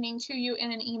this evening to you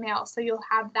in an email, so you'll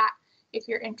have that if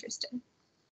you're interested.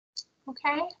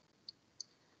 Okay?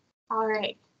 All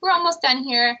right, we're almost done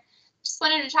here. Just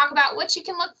wanted to talk about what you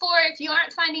can look for if you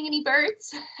aren't finding any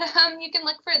birds. You can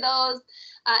look for those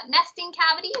nesting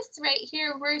cavities. Right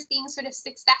here, we're seeing sort of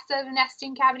successive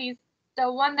nesting cavities.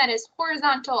 The one that is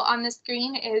horizontal on the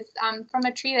screen is from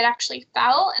a tree that actually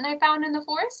fell and I found in the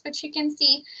forest, but you can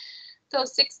see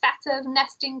those successive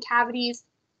nesting cavities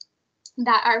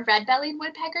that our red-bellied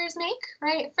woodpeckers make,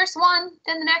 right? First one,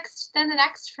 then the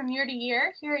next from year to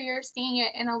year. Here you're seeing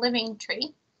it in a living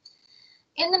tree.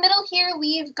 In the middle here,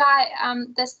 we've got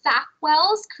the sap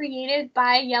wells created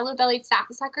by yellow-bellied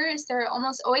sapsuckers. They're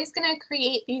almost always going to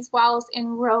create these wells in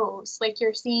rows, like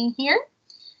you're seeing here.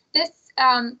 This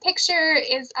picture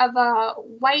is of a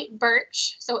white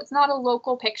birch, so it's not a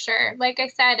local picture. Like I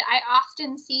said, I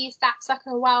often see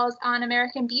sapsucker wells on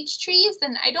American beech trees,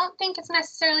 and I don't think it's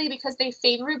necessarily because they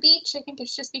favor beech. I think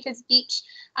it's just because beech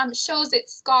shows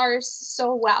its scars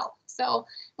so well. So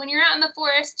when you're out in the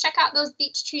forest, check out those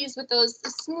beech trees with those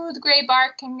smooth gray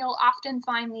bark, and you'll often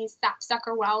find these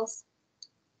sapsucker wells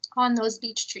on those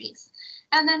beech trees.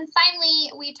 And then finally,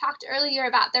 we talked earlier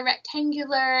about the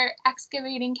rectangular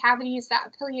excavating cavities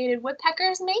that pileated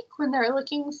woodpeckers make when they're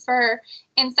looking for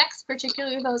insects,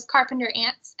 particularly those carpenter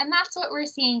ants. And that's what we're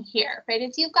seeing here, right?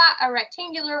 If you've got a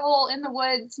rectangular hole in the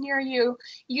woods near you,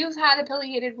 you've had a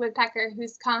pileated woodpecker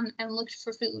who's come and looked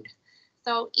for food.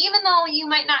 So even though you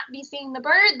might not be seeing the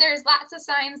bird, there's lots of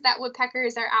signs that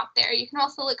woodpeckers are out there. You can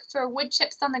also look for wood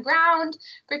chips on the ground,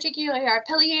 particularly our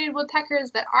pileated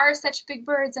woodpeckers that are such big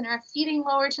birds and are feeding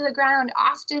lower to the ground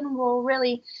often will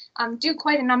really do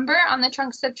quite a number on the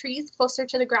trunks of trees closer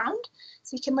to the ground.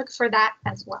 So you can look for that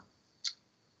as well.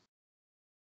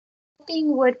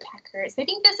 Woodpeckers. I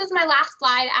think this is my last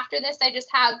slide. After this, I just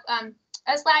have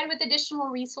a slide with additional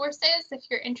resources if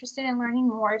you're interested in learning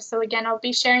more. So again, I'll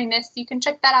be sharing this. You can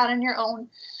check that out on your own.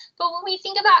 But when we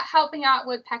think about helping out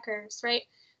woodpeckers, right?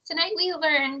 Tonight we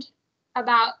learned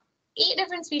about 8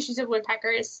 different species of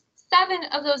woodpeckers. 7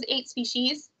 of those 8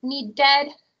 species need dead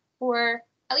or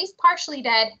at least partially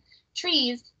dead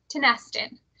trees to nest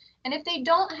in. And if they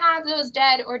don't have those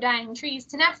dead or dying trees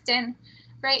to nest in,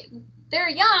 right, their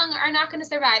young are not going to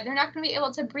survive. They're not going to be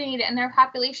able to breed and their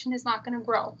population is not going to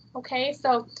grow. Okay,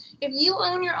 so if you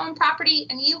own your own property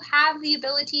and you have the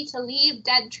ability to leave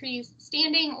dead trees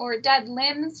standing or dead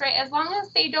limbs, right, as long as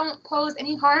they don't pose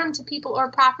any harm to people or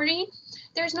property,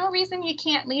 there's no reason you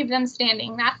can't leave them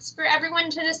standing. That's for everyone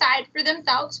to decide for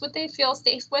themselves what they feel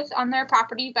safe with on their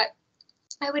property, but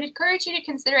I would encourage you to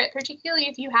consider it, particularly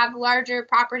if you have larger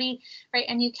property, right,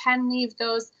 and you can leave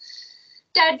those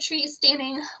dead trees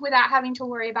standing without having to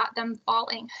worry about them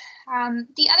falling.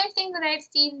 The other thing that I've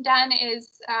seen done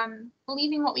is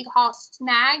leaving what we call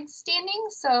snags standing.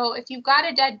 So if you've got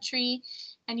a dead tree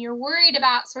and you're worried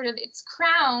about sort of its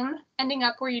crown ending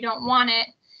up where you don't want it,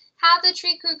 have the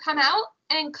tree crew come out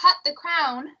and cut the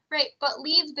crown, right, but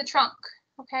leave the trunk,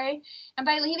 okay? And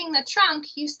by leaving the trunk,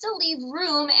 you still leave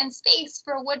room and space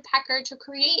for a woodpecker to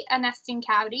create a nesting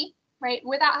cavity, right,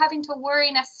 without having to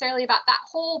worry necessarily about that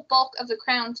whole bulk of the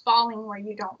crown falling where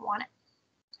you don't want it,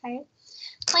 okay?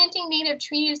 Planting native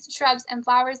trees, shrubs, and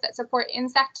flowers that support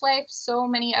insect life. So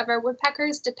many of our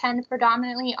woodpeckers depend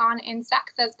predominantly on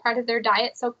insects as part of their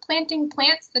diet. So planting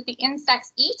plants that the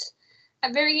insects eat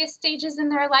at various stages in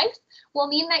their life will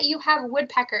mean that you have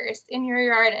woodpeckers in your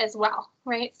yard as well,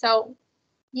 right? So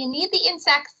you need the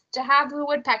insects to have the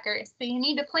woodpeckers. So you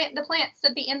need to plant the plants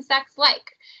that the insects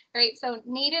like, right? So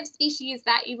native species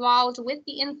that evolved with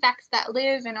the insects that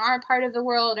live in our part of the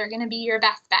world are going to be your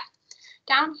best bet.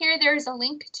 down here, there's a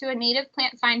link to a native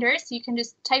plant finder. So you can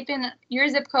just type in your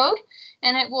zip code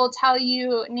and it will tell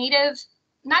you native,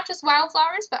 not just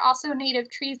wildflowers, but also native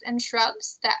trees and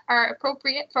shrubs that are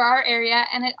appropriate for our area.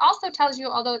 And it also tells you,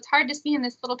 although it's hard to see in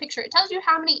this little picture, it tells you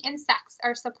how many insects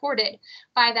are supported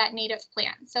by that native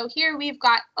plant. So here we've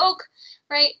got oak,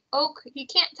 right? Oak, you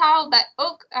can't tell, but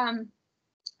oak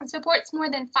supports more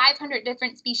than 500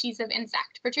 different species of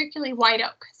insect, particularly white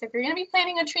oak. So if you're going to be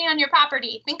planting a tree on your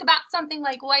property, think about something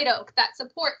like white oak that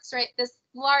supports, right, this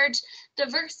large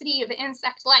diversity of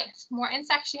insect life. The more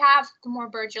insects you have, the more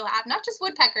birds you'll have, not just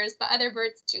woodpeckers, but other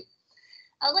birds too.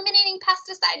 Eliminating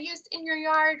pesticide use in your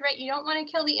yard, right? You don't want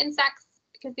to kill the insects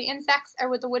because the insects are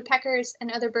what the woodpeckers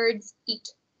and other birds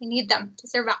eat. You need them to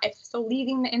survive. So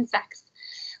leaving the insects.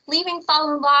 Leaving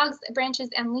fallen logs, branches,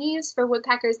 and leaves for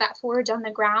woodpeckers that forage on the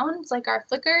ground, like our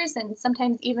flickers and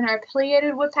sometimes even our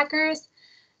pileated woodpeckers.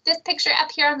 This picture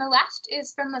up here on the left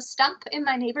is from a stump in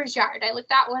my neighbor's yard. I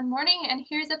looked out one morning and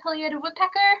here's a pileated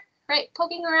woodpecker, right,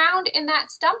 poking around in that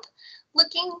stump,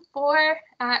 looking for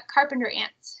carpenter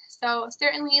ants. So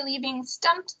certainly leaving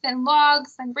stumps and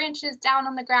logs and branches down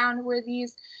on the ground where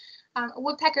these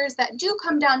woodpeckers that do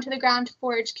come down to the ground to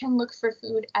forage can look for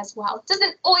food as well. It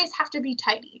doesn't always have to be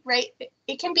tidy, right?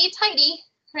 It can be tidy,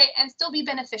 right, and still be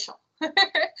beneficial.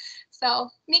 So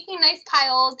making nice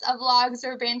piles of logs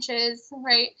or branches,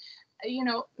 right, you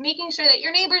know, making sure that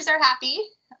your neighbors are happy,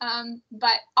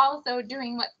 but also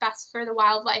doing what's best for the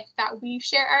wildlife that we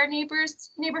share our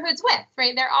neighborhoods with,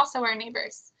 right? They're also our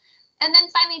neighbors. And then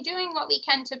finally, doing what we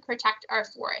can to protect our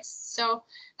forests. So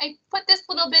I put this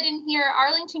little bit in here.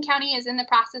 Arlington County is in the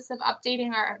process of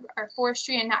updating our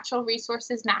forestry and natural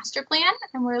resources master plan,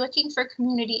 and we're looking for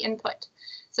community input.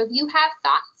 So if you have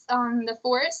thoughts on the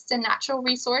forests and natural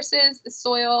resources, the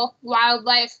soil,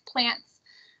 wildlife, plants,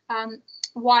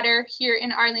 water here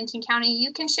in Arlington County,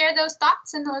 you can share those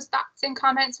thoughts, and those thoughts and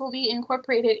comments will be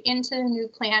incorporated into the new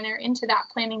plan or into that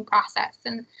planning process.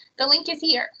 And the link is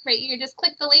here, right? You just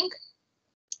click the link.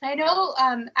 I know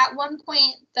at one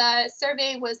point the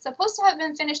survey was supposed to have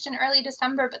been finished in early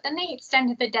December, but then they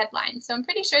extended the deadline. So I'm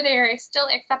pretty sure they are still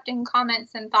accepting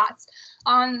comments and thoughts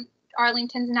on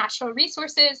Arlington's natural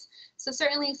resources. So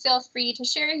certainly feel free to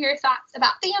share your thoughts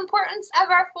about the importance of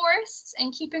our forests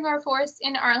and keeping our forests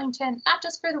in Arlington, not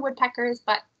just for the woodpeckers,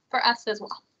 but for us as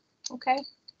well. Okay.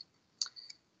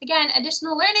 Again,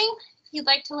 additional learning. If you'd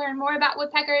like to learn more about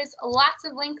woodpeckers, lots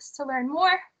of links to learn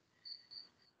more.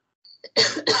 And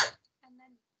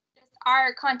then just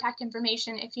our contact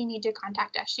information if you need to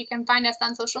contact us. You can find us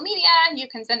on social media, you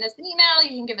can send us an email,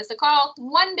 you can give us a call.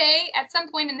 One day, at some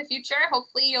point in the future,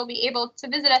 hopefully you'll be able to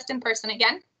visit us in person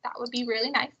again. That would be really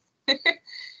nice.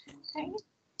 Okay.